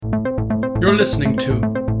You're listening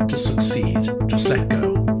to Succeed, Just Let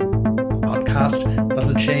Go, a podcast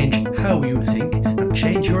that'll change how you think and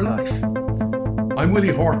change your life. I'm Willie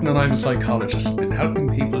Horton and I'm a psychologist, been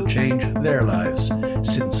helping people change their lives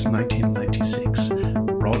since 1996.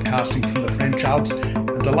 Broadcasting from the French Alps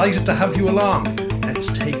and delighted to have you along. Let's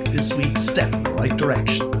take this week's step in the right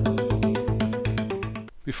direction.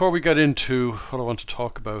 Before we get into what I want to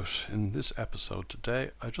talk about in this episode today,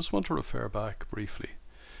 I just want to refer back briefly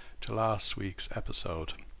to last week's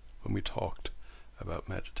episode when we talked about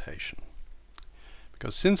meditation.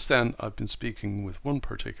 Because since then I've been speaking with one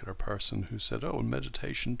particular person who said,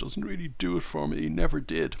 meditation doesn't really do it for me, never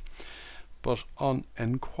did. But on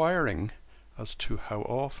inquiring as to how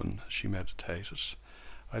often she meditated,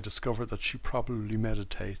 I discovered that she probably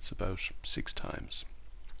meditates about 6 times.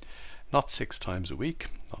 Not 6 times a week,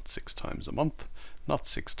 not 6 times a month, not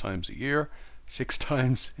 6 times a year, 6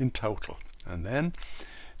 times in total. And then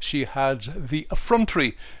she had the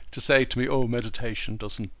effrontery to say to me, meditation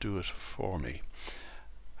doesn't do it for me.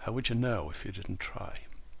 How would you know if you didn't try?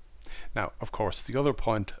 Now, of course, the other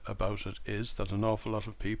point about it is that an awful lot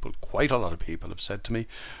of people, quite a lot of people, have said to me,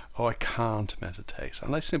 I can't meditate.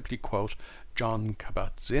 And I simply quote Jon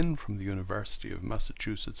Kabat-Zinn from the University of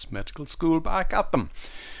Massachusetts Medical School back at them.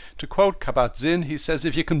 To quote Kabat-Zinn, he says,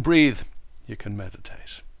 if you can breathe, you can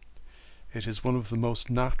meditate. It is one of the most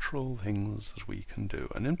natural things that we can do.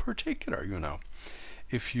 And in particular,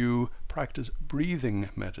 if you practice breathing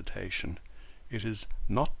meditation, it is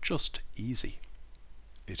not just easy.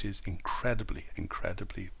 It is incredibly,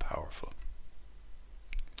 incredibly powerful.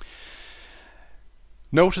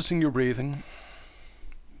 Noticing your breathing,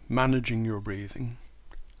 managing your breathing,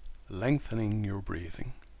 lengthening your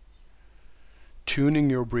breathing, tuning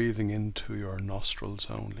your breathing into your nostrils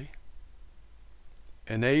only,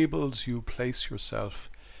 enables you place yourself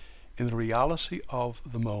in the reality of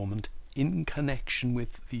the moment in connection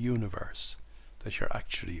with the universe that you're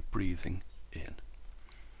actually breathing in.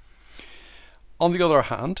 On the other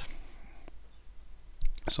hand,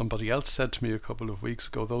 somebody else said to me a couple of weeks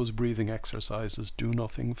ago, those breathing exercises do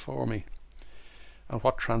nothing for me. And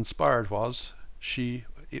what transpired was,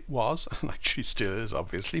 it was, and actually still is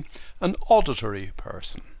obviously, an auditory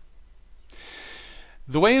person.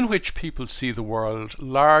 The way in which people see the world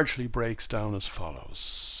largely breaks down as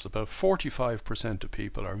follows. About 45% of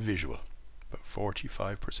people are visual. About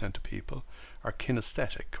 45% of people are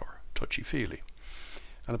kinesthetic or touchy-feely.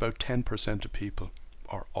 And about 10% of people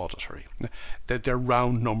are auditory. They're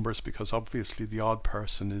round numbers because obviously the odd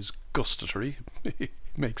person is gustatory.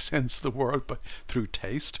 Makes sense of the world through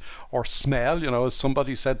taste or smell. As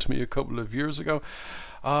somebody said to me a couple of years ago,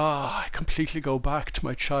 I completely go back to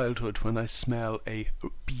my childhood when I smell a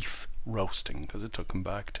beef roasting, because it took him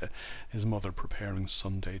back to his mother preparing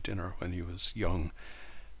Sunday dinner when he was young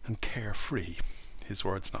and carefree. His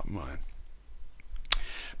words, not mine.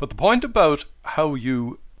 But the point about how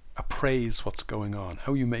you appraise what's going on,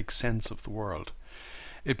 how you make sense of the world,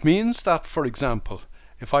 it means that, for example,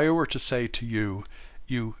 if I were to say to you,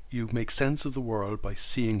 you make sense of the world by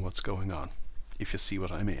seeing what's going on, if you see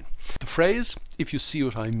what I mean. The phrase, if you see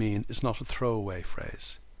what I mean, is not a throwaway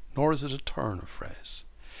phrase, nor is it a turn of phrase.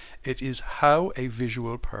 It is how a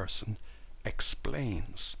visual person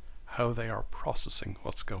explains how they are processing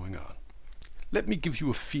what's going on. Let me give you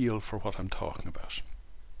a feel for what I'm talking about.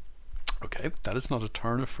 Okay, that is not a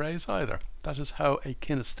turn of phrase either. That is how a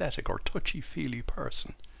kinesthetic or touchy-feely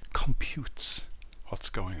person computes what's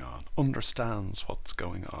going on, understands what's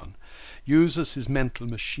going on, uses his mental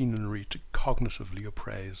machinery to cognitively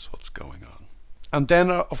appraise what's going on. And then,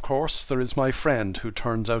 of course, there is my friend who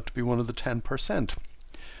turns out to be one of the 10%,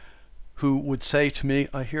 who would say to me,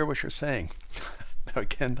 I hear what you're saying. Now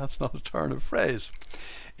again, that's not a turn of phrase.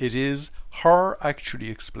 It is her actually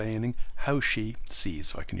explaining how she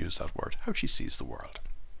sees, if I can use that word, how she sees the world.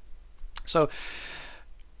 So,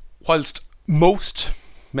 whilst most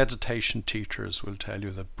meditation teachers will tell you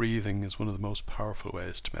that breathing is one of the most powerful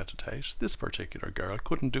ways to meditate, this particular girl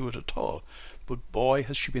couldn't do it at all. But boy,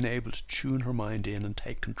 has she been able to tune her mind in and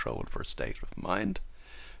take control of her state of mind,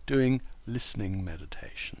 doing listening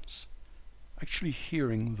meditations, actually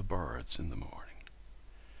hearing the birds in the morning,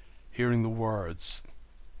 hearing the words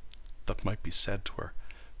that might be said to her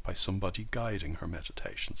by somebody guiding her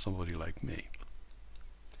meditation, somebody like me,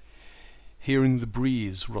 hearing the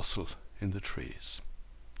breeze rustle in the trees.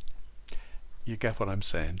 You get what I'm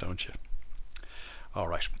saying, don't you? All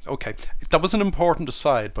right, okay. That was an important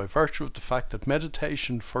aside by virtue of the fact that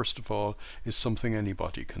meditation, first of all, is something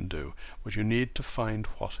anybody can do. But you need to find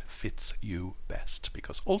what fits you best,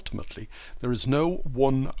 because ultimately there is no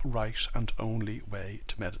one right and only way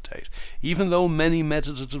to meditate. Even though many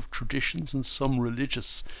meditative traditions and some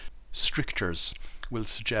religious strictures will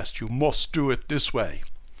suggest you must do it this way,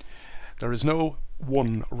 there is no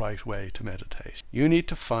one right way to meditate. You need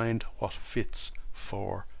to find what fits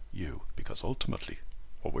for you, because ultimately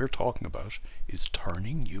what we're talking about is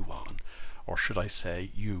turning you on, or should I say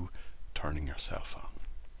you turning yourself on.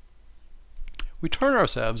 We turn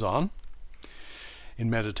ourselves on in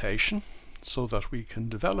meditation so that we can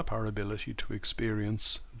develop our ability to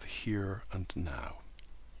experience the here and now.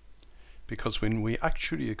 Because when we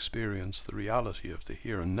actually experience the reality of the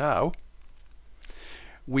here and now,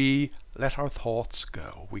 we let our thoughts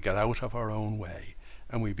go, we get out of our own way,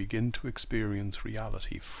 and we begin to experience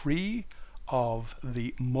reality free of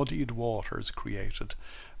the muddied waters created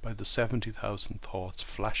by the 70,000 thoughts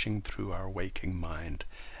flashing through our waking mind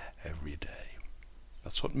every day.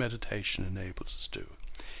 That's what meditation enables us to do.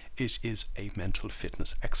 It is a mental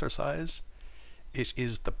fitness exercise. It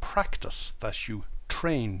is the practice that you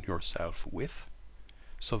train yourself with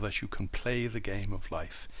so that you can play the game of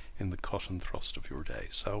life in the cut and thrust of your day,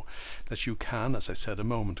 so that you can, as I said a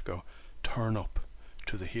moment ago, turn up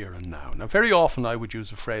to the here and now. Now, very often I would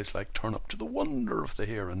use a phrase like turn up to the wonder of the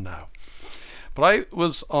here and now. But I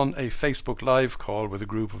was on a Facebook Live call with a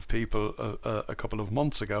group of people a couple of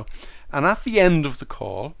months ago, and at the end of the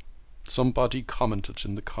call, somebody commented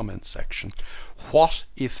in the comment section, "What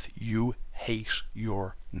if you hate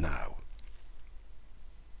your now?"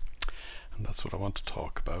 And that's what I want to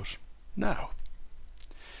talk about now.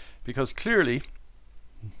 Because clearly,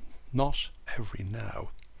 not every now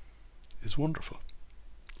is wonderful.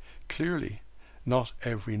 Clearly, not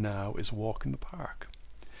every now is a walk in the park.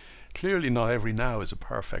 Clearly, not every now is a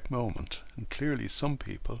perfect moment. And clearly, some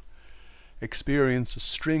people experience a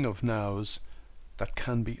string of nows that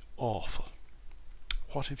can be awful.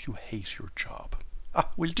 What if you hate your job?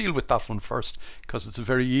 We'll deal with that one first, because it's a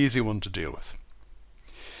very easy one to deal with.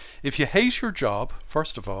 If you hate your job,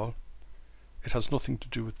 first of all, it has nothing to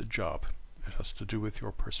do with the job. It has to do with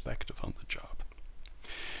your perspective on the job.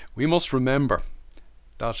 We must remember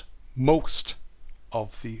that most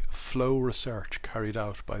of the flow research carried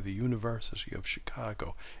out by the University of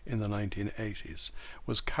Chicago in the 1980s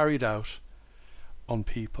was carried out on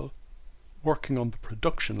people working on the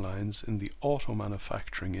production lines in the auto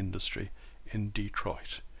manufacturing industry in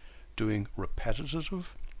Detroit, doing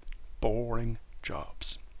repetitive, boring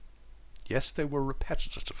jobs. Yes, they were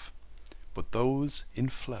repetitive, but those in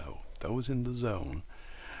flow, those in the zone,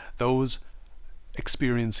 those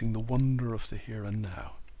experiencing the wonder of the here and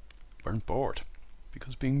now, weren't bored,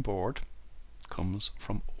 because being bored comes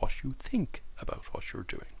from what you think about what you're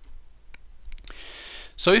doing.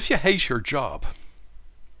 So if you hate your job,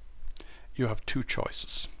 you have two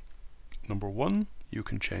choices. Number one, you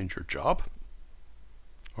can change your job,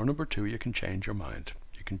 or number two, you can change your mind.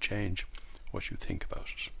 You can change what you think about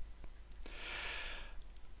it.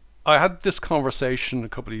 I had this conversation a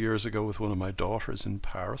couple of years ago with one of my daughters in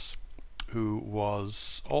Paris, who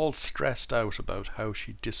was all stressed out about how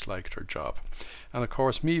she disliked her job. And of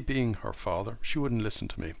course, me being her father, she wouldn't listen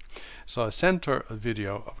to me. So I sent her a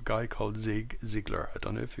video of a guy called Zig Ziglar. I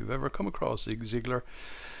don't know if you've ever come across Zig Ziglar.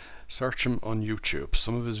 Search him on YouTube.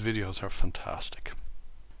 Some of his videos are fantastic.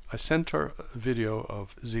 I sent her a video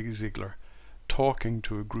of Zig Ziglar talking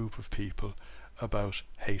to a group of people about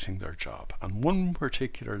hating their job. And one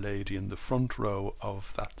particular lady in the front row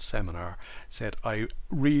of that seminar said, "I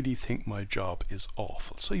really think my job is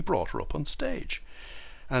awful." So he brought her up on stage.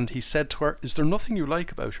 And he said to her, "Is there nothing you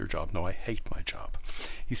like about your job?" "No, I hate my job."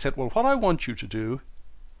 He said, "Well, what I want you to do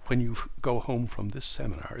when you go home from this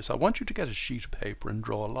seminar is I want you to get a sheet of paper and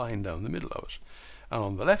draw a line down the middle of it. And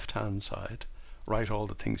on the left-hand side, write all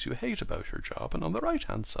the things you hate about your job. And on the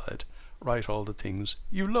right-hand side, write all the things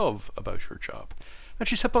you love about your job." And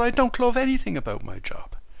she said, "But I don't love anything about my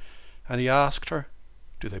job." And he asked her,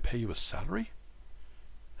 "Do they pay you a salary?"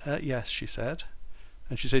 "Yes," she said.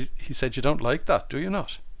 And he said, "You don't like that, do you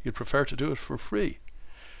not? You'd prefer to do it for free."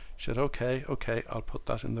 She said, okay, I'll put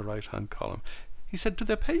that in the right-hand column." He said, "Do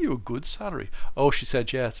they pay you a good salary?" "Oh," she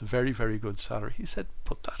said, "yeah, it's a very, very good salary." He said,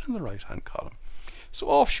 "Put that in the right-hand column." So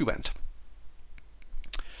off she went.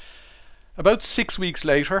 About 6 weeks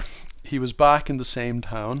later, he was back in the same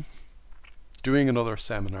town doing another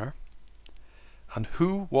seminar, and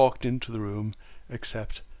who walked into the room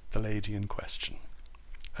except the lady in question?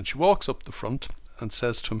 And she walks up the front and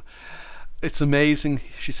says to him, "It's amazing,"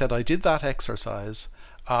 she said, "I did that exercise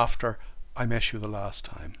after I met you the last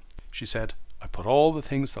time. She said, I put all the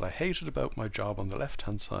things that I hated about my job on the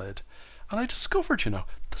left-hand side, and I discovered,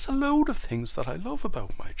 there's a load of things that I love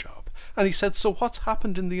about my job. And he said, so what's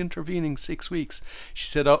happened in the intervening 6 weeks? She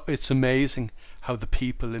said, oh, it's amazing how the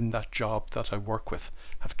people in that job that I work with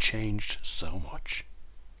have changed so much.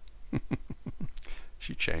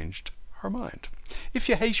 She changed her mind. If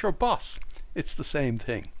you hate your boss, it's the same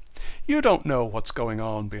thing. You don't know what's going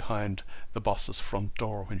on behind the boss's front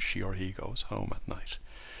door when she or he goes home at night.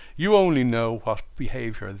 You only know what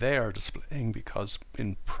behaviour they are displaying because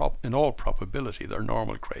in all probability they're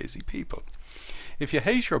normal crazy people. If you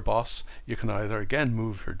hate your boss, you can either again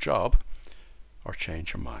move your job or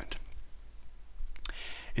change your mind.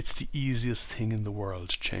 It's the easiest thing in the world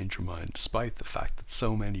to change your mind, despite the fact that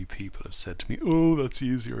so many people have said to me, oh, that's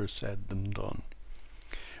easier said than done.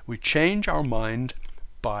 We change our mind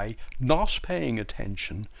by not paying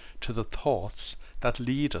attention to the thoughts that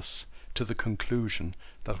lead us to the conclusion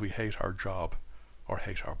that we hate our job or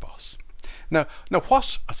hate our boss. Now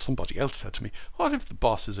what, as somebody else said to me, what if the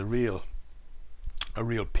boss is a real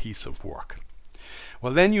piece of work?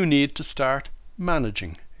 Well, then you need to start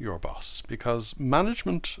managing your boss, because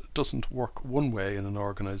management doesn't work one way in an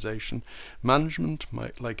organization. Management,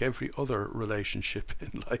 like every other relationship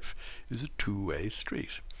in life, is a two-way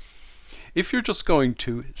street. If you're just going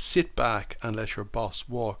to sit back and let your boss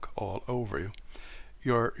walk all over you,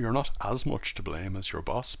 you're not as much to blame as your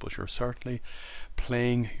boss, but you're certainly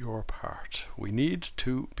playing your part. We need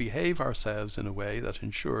to behave ourselves in a way that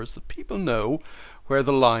ensures that people know where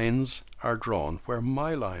the lines are drawn, where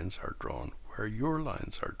my lines are drawn, where your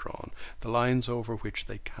lines are drawn, the lines over which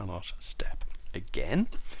they cannot step. Again,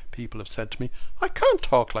 people have said to me, I can't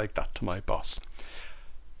talk like that to my boss.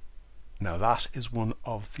 Now that is one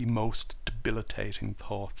of the most debilitating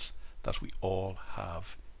thoughts that we all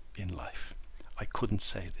have in life. I couldn't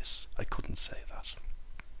say this. I couldn't say that.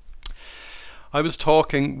 I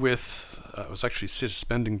was actually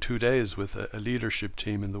spending 2 days with a leadership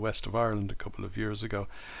team in the west of Ireland a couple of years ago,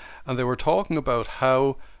 and they were talking about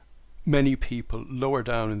how many people lower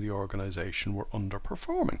down in the organisation were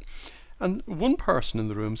underperforming. And one person in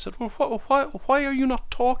the room said, well, why are you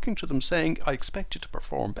not talking to them saying, I expect you to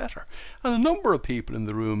perform better? And a number of people in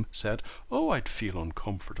the room said, oh, I'd feel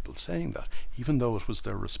uncomfortable saying that, even though it was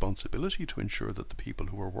their responsibility to ensure that the people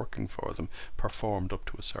who were working for them performed up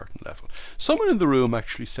to a certain level. Someone in the room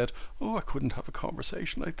actually said, oh, I couldn't have a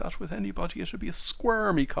conversation like that with anybody. It would be a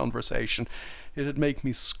squirmy conversation. It'd make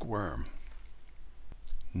me squirm.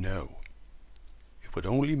 No. It would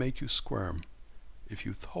only make you squirm if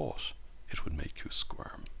you thought it would make you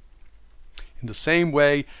squirm. In the same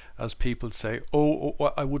way as people say, oh,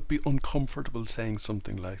 I would be uncomfortable saying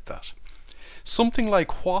something like that. Something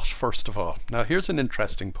like what, first of all? Now here's an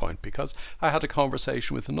interesting point, because I had a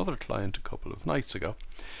conversation with another client a couple of nights ago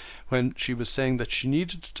when she was saying that she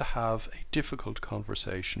needed to have a difficult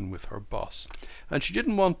conversation with her boss, and she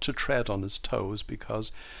didn't want to tread on his toes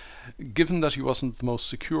because given that he wasn't the most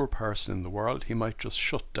secure person in the world, he might just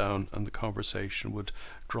shut down and the conversation would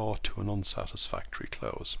draw to an unsatisfactory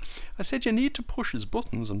close. I said you need to push his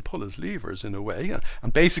buttons and pull his levers in a way,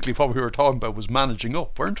 and basically what we were talking about was managing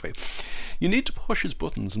up, weren't we? You need to push his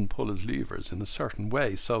buttons and pull his levers in a certain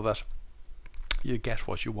way so that you get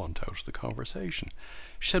what you want out of the conversation.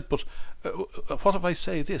 She said, but what if I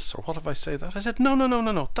say this or what if I say that? I said,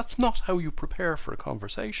 no. That's not how you prepare for a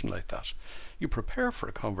conversation like that. You prepare for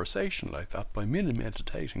a conversation like that by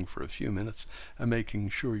meditating for a few minutes and making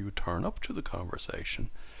sure you turn up to the conversation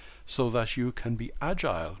so that you can be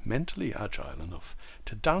agile, mentally agile enough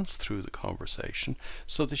to dance through the conversation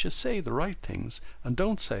so that you say the right things and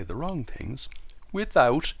don't say the wrong things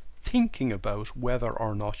without thinking about whether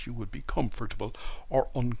or not you would be comfortable or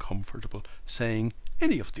uncomfortable saying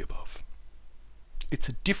any of the above. It's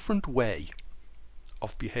a different way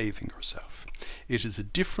of behaving yourself. It is a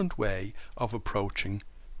different way of approaching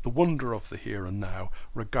the wonder of the here and now,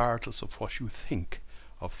 regardless of what you think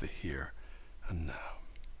of the here and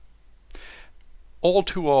now. All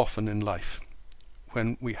too often in life,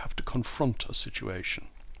 when we have to confront a situation,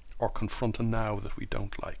 or confront a now that we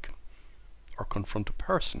don't like, or confront a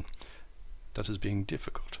person that is being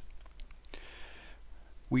difficult,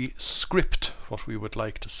 we script what we would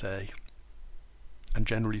like to say, and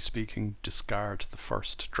generally speaking discard the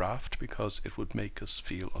first draft because it would make us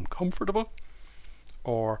feel uncomfortable,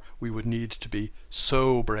 or we would need to be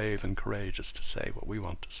so brave and courageous to say what we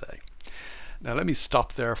want to say. Now let me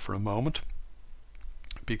stop there for a moment,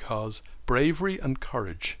 because bravery and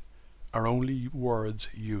courage are only words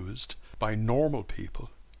used by normal people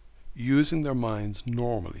using their minds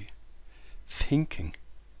normally, thinking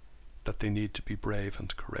that they need to be brave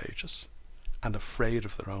and courageous. and afraid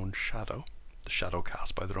of their own shadow, the shadow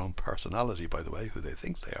cast by their own personality, by the way, who they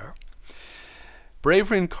think they are.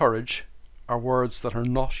 Bravery and courage are words that are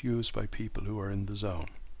not used by people who are in the zone.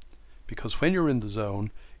 Because when you're in the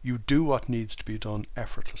zone, you do what needs to be done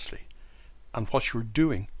effortlessly. And what you're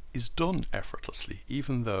doing is done effortlessly,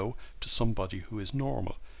 even though to somebody who is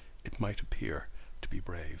normal, it might appear to be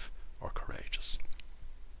brave or courageous.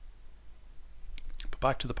 But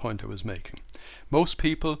back to the point I was making. Most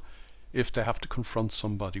people, if they have to confront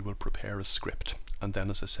somebody, will prepare a script. And then,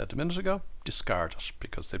 as I said a minute ago, discard it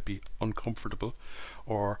because they'd be uncomfortable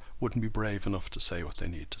or wouldn't be brave enough to say what they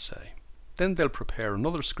need to say. Then they'll prepare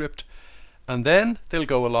another script, and then they'll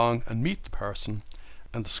go along and meet the person,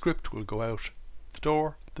 and the script will go out the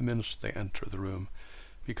door the minute they enter the room,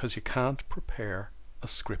 because you can't prepare a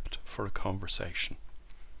script for a conversation.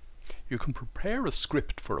 You can prepare a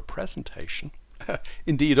script for a presentation,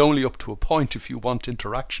 indeed only up to a point if you want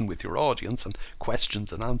interaction with your audience and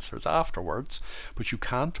questions and answers afterwards, but you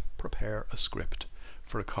can't prepare a script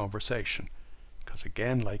for a conversation. Because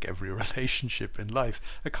again, like every relationship in life,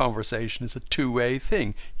 a conversation is a two-way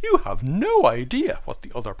thing. You have no idea what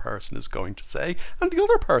the other person is going to say, and the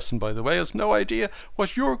other person, by the way, has no idea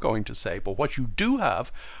what you're going to say. But what you do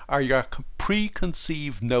have are your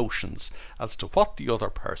preconceived notions as to what the other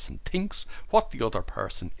person thinks, what the other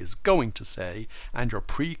person is going to say, and your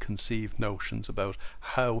preconceived notions about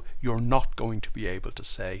how you're not going to be able to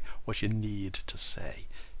say what you need to say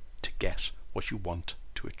to get what you want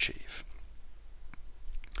to achieve.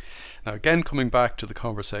 Now again, coming back to the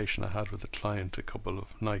conversation I had with a client a couple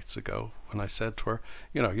of nights ago, when I said to her,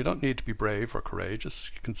 you don't need to be brave or courageous.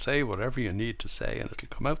 You can say whatever you need to say and it'll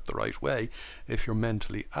come out the right way if you're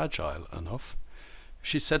mentally agile enough.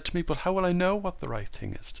 She said to me, but how will I know what the right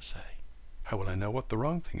thing is to say? How will I know what the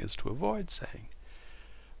wrong thing is to avoid saying?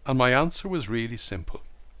 And my answer was really simple.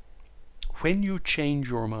 When you change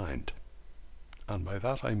your mind, and by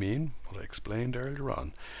that I mean what I explained earlier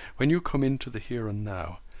on, when you come into the here and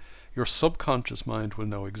now, your subconscious mind will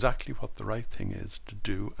know exactly what the right thing is to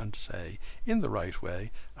do and say in the right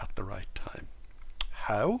way at the right time.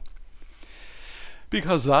 How?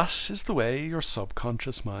 Because that is the way your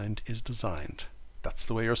subconscious mind is designed. That's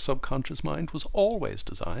the way your subconscious mind was always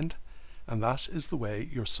designed, and that is the way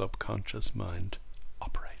your subconscious mind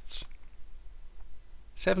operates.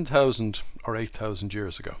 7,000 or 8,000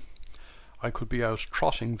 years ago, I could be out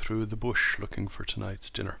trotting through the bush looking for tonight's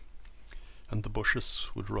dinner, and the bushes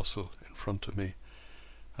would rustle in front of me,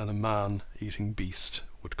 and a man-eating beast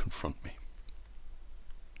would confront me.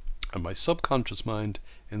 And my subconscious mind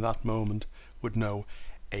in that moment would know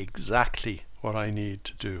exactly what I need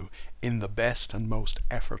to do in the best and most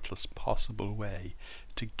effortless possible way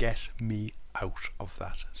to get me out of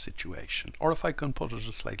that situation. Or if I can put it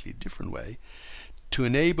a slightly different way, to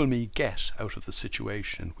enable me get out of the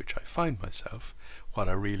situation in which I find myself what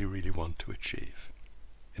I really, really want to achieve.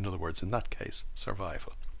 In other words, in that case,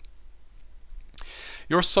 survival.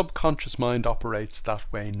 Your subconscious mind operates that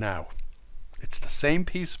way now. It's the same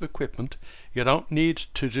piece of equipment. You don't need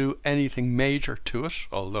to do anything major to it,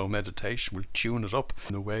 although meditation will tune it up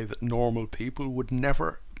in a way that normal people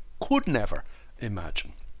could never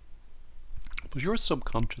imagine. But your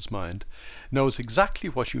subconscious mind knows exactly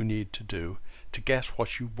what you need to do to get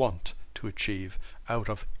what you want to achieve out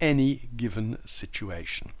of any given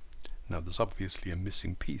situation. Now, there's obviously a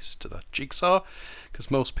missing piece to that jigsaw,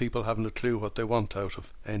 because most people haven't a clue what they want out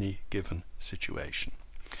of any given situation.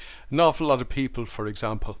 An awful lot of people, for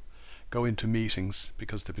example, go into meetings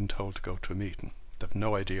because they've been told to go to a meeting. They have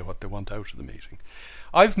no idea what they want out of the meeting.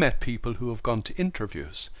 I've met people who have gone to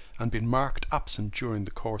interviews and been marked absent during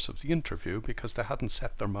the course of the interview because they hadn't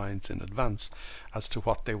set their minds in advance as to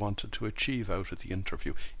what they wanted to achieve out of the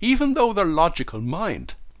interview, even though their logical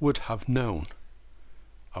mind would have known,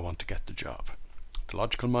 I want to get the job. The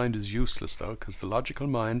logical mind is useless though, because the logical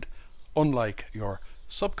mind, unlike your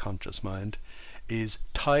subconscious mind, is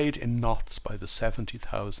tied in knots by the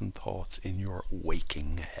 70,000 thoughts in your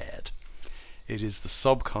waking head. It is the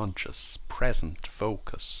subconscious, present,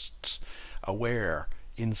 focused, aware,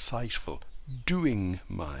 insightful, doing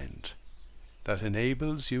mind that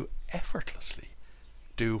enables you effortlessly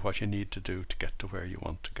do what you need to do to get to where you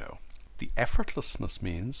want to go. The effortlessness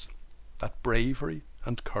means that bravery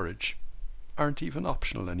and courage aren't even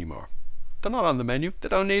optional anymore. They're not on the menu. They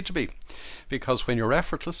don't need to be. Because when you're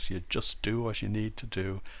effortless, you just do what you need to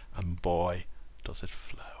do, and boy, does it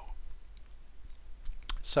flow.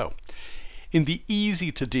 So, in the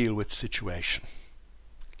easy to deal with situation,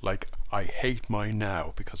 like I hate my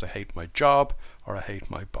now because I hate my job or I hate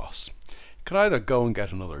my boss, you can either go and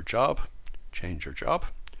get another job, change your job,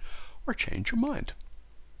 or change your mind.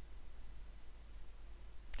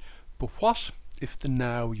 But what if the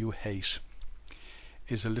now you hate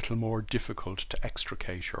is a little more difficult to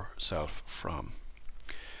extricate yourself from?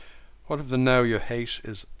 What if the now you hate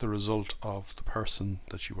is the result of the person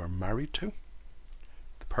that you are married to,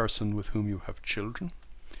 the person with whom you have children,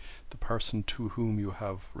 the person to whom you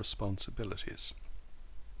have responsibilities?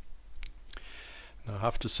 Now, I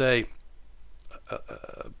have to say,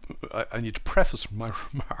 I need to preface my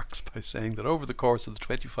remarks by saying that over the course of the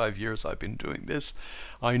 25 years I've been doing this,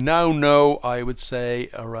 I now know, I would say,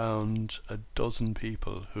 around a dozen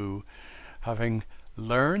people who, having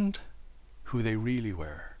learned who they really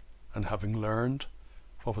were, and having learned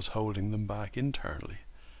what was holding them back internally,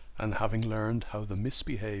 and having learned how the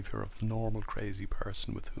misbehavior of the normal crazy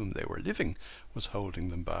person with whom they were living was holding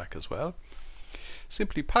them back as well,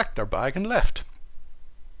 simply packed their bag and left.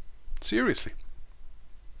 Seriously.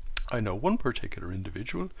 I know one particular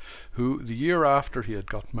individual who, the year after he had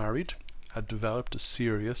got married, had developed a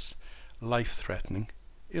serious, life-threatening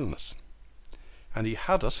illness. And he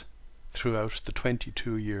had it throughout the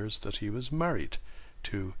 22 years that he was married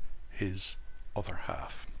to his other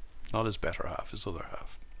half. Not his better half, his other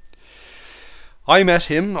half. I met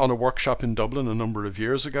him on a workshop in Dublin a number of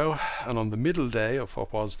years ago, and on the middle day of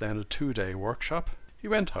what was then a 2-day workshop, he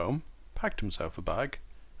went home, packed himself a bag,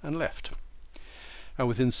 and left. And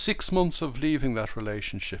within 6 months of leaving that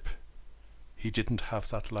relationship, he didn't have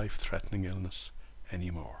that life-threatening illness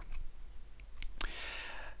anymore.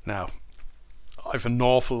 Now, I've an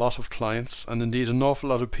awful lot of clients, and indeed an awful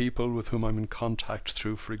lot of people with whom I'm in contact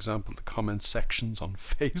through, for example, the comment sections on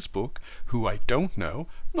Facebook, who I don't know.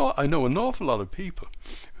 No, I know an awful lot of people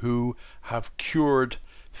who have cured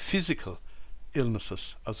physical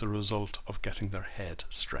illnesses as a result of getting their head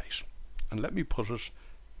straight. And let me put it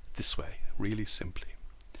this way, really simply.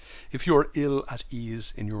 If you're ill at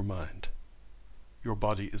ease in your mind, your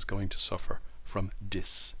body is going to suffer from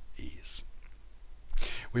dis-ease.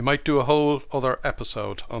 We might do a whole other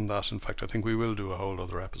episode on that. In fact, I think we will do a whole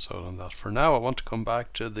other episode on that. For now, I want to come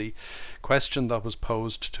back to the question that was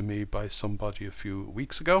posed to me by somebody a few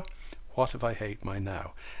weeks ago. What if I hate my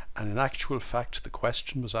now? And in actual fact, the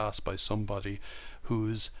question was asked by somebody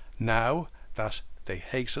whose now that they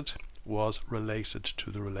hated was related to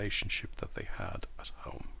the relationship that they had at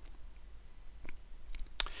home.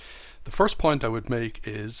 The first point I would make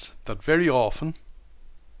is that very often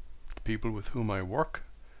the people with whom I work,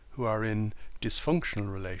 who are in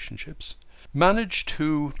dysfunctional relationships, manage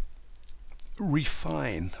to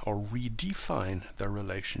refine or redefine their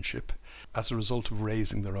relationship as a result of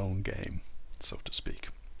raising their own game, so to speak.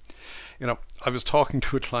 You know, I was talking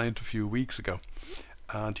to a client a few weeks ago,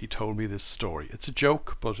 and he told me this story. It's a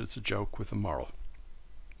joke, but it's a joke with a moral.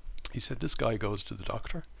 He said this guy goes to the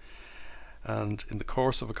doctor, and in the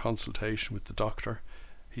course of a consultation with the doctor,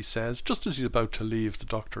 he says, just as he's about to leave the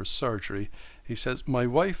doctor's surgery, he says, "My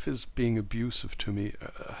wife is being abusive to me.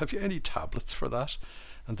 Have you any tablets for that?"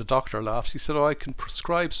 And the doctor laughs. He said, "Oh, I can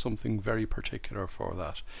prescribe something very particular for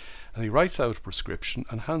that." And he writes out a prescription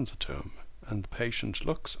and hands it to him. And the patient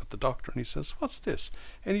looks at the doctor and he says, "What's this?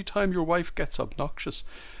 Anytime your wife gets obnoxious,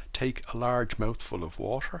 take a large mouthful of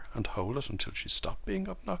water and hold it until she stops being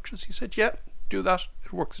obnoxious." He said, "Yeah, do that.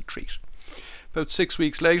 It works a treat." About 6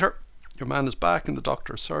 weeks later, your man is back in the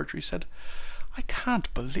doctor's surgery. He said, "I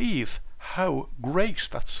can't believe how great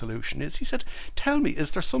that solution is." He said, "Tell me,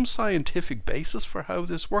 is there some scientific basis for how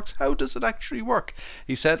this works? How does it actually work?"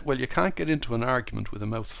 He said, "Well, you can't get into an argument with a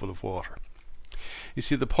mouthful of water." You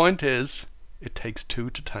see, the point is, it takes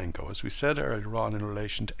two to tango. As we said earlier on in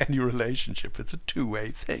relation to any relationship, it's a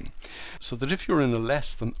two-way thing. So that if you're in a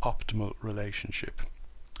less than optimal relationship,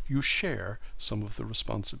 you share some of the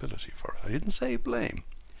responsibility for it. I didn't say blame,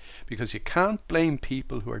 because you can't blame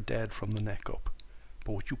people who are dead from the neck up.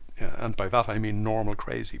 But and by that I mean normal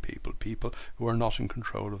crazy people, people who are not in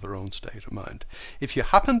control of their own state of mind. If you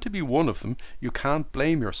happen to be one of them, you can't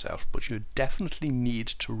blame yourself, but you definitely need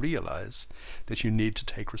to realize that you need to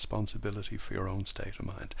take responsibility for your own state of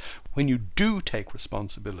mind. When you do take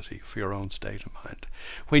responsibility for your own state of mind,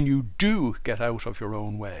 when you do get out of your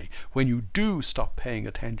own way, when you do stop paying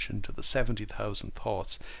attention to the 70,000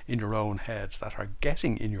 thoughts in your own head that are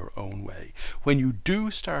getting in your own way, when you do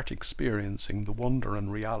start experiencing the wonder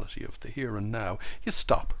and reality of the here and now, you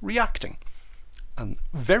stop reacting. And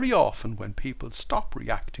very often when people stop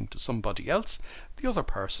reacting to somebody else, the other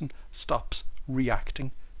person stops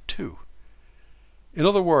reacting too. In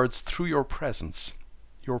other words, through your presence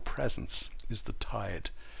is the tide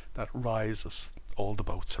that rises all the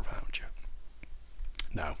boats around you.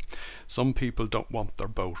 Now, some people don't want their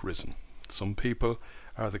boat risen. Some people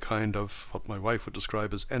are the kind of what my wife would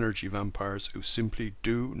describe as energy vampires who simply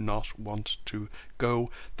do not want to go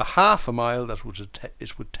the half a mile that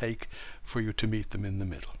it would take for you to meet them in the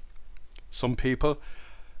middle. Some people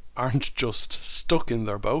aren't just stuck in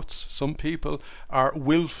their boats. Some people are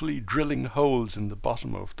willfully drilling holes in the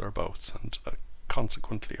bottom of their boats and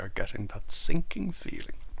consequently are getting that sinking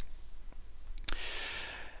feeling.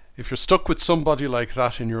 If you're stuck with somebody like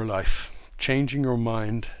that in your life, changing your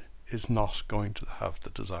mind is not going to have the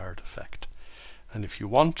desired effect. And if you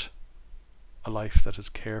want a life that is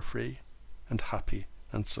carefree and happy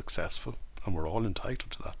and successful, and we're all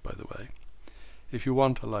entitled to that, by the way, if you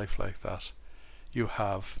want a life like that, you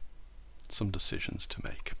have some decisions to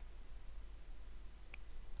make.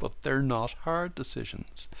 But they're not hard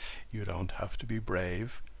decisions. You don't have to be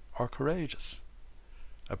brave or courageous.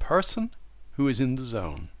 A person who is in the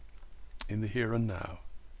zone, in the here and now,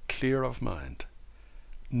 clear of mind,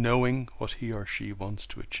 knowing what he or she wants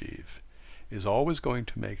to achieve, is always going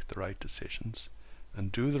to make the right decisions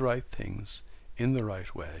and do the right things in the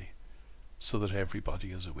right way so that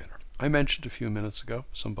everybody is a winner. I mentioned a few minutes ago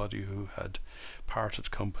somebody who had parted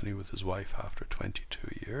company with his wife after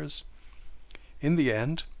 22 years. In the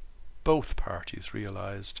end, both parties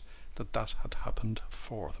realized that that had happened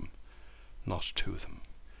for them, not to them,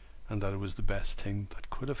 and that it was the best thing that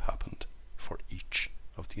could have happened for each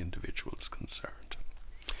of the individuals concerned.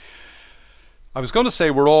 I was going to say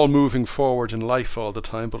we're all moving forward in life all the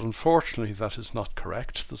time, but unfortunately that is not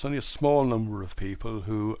correct. There's only a small number of people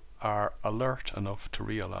who are alert enough to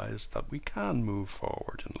realize that we can move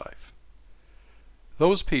forward in life.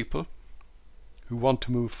 Those people who want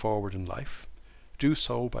to move forward in life do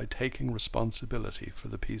so by taking responsibility for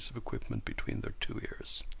the piece of equipment between their two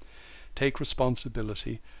ears. Take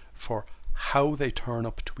responsibility for how they turn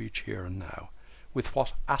up to each here and now, with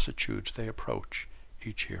what attitude they approach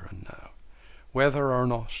each here and now, whether or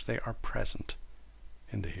not they are present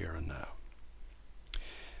in the here and now.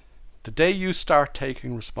 The day you start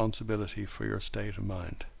taking responsibility for your state of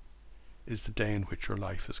mind is the day in which your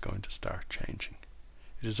life is going to start changing.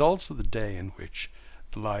 It is also the day in which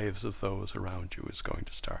the lives of those around you is going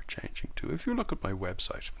to start changing too. If you look at my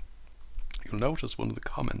website, you'll notice one of the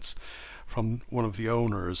comments from one of the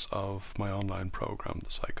owners of my online program,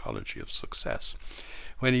 The Psychology of Success,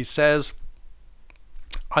 when he says,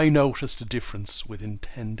 "I noticed a difference within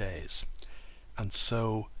 10 days, and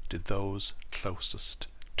so did those closest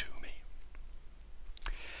to me."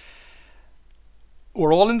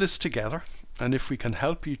 We're all in this together, and if we can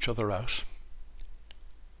help each other out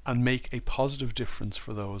and make a positive difference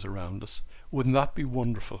for those around us, wouldn't that be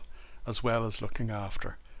wonderful, as well as looking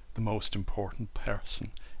after the most important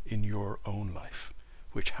person in your own life,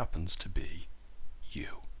 which happens to be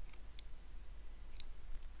you.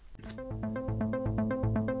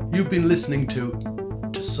 You've been listening to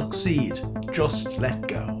Succeed, Just Let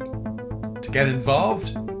Go. To get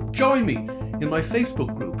involved, join me in my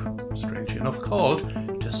Facebook group, strangely enough called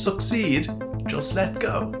To Succeed, Just Let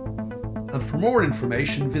Go. And for more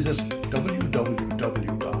information, visit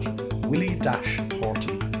www.willie-horton.com.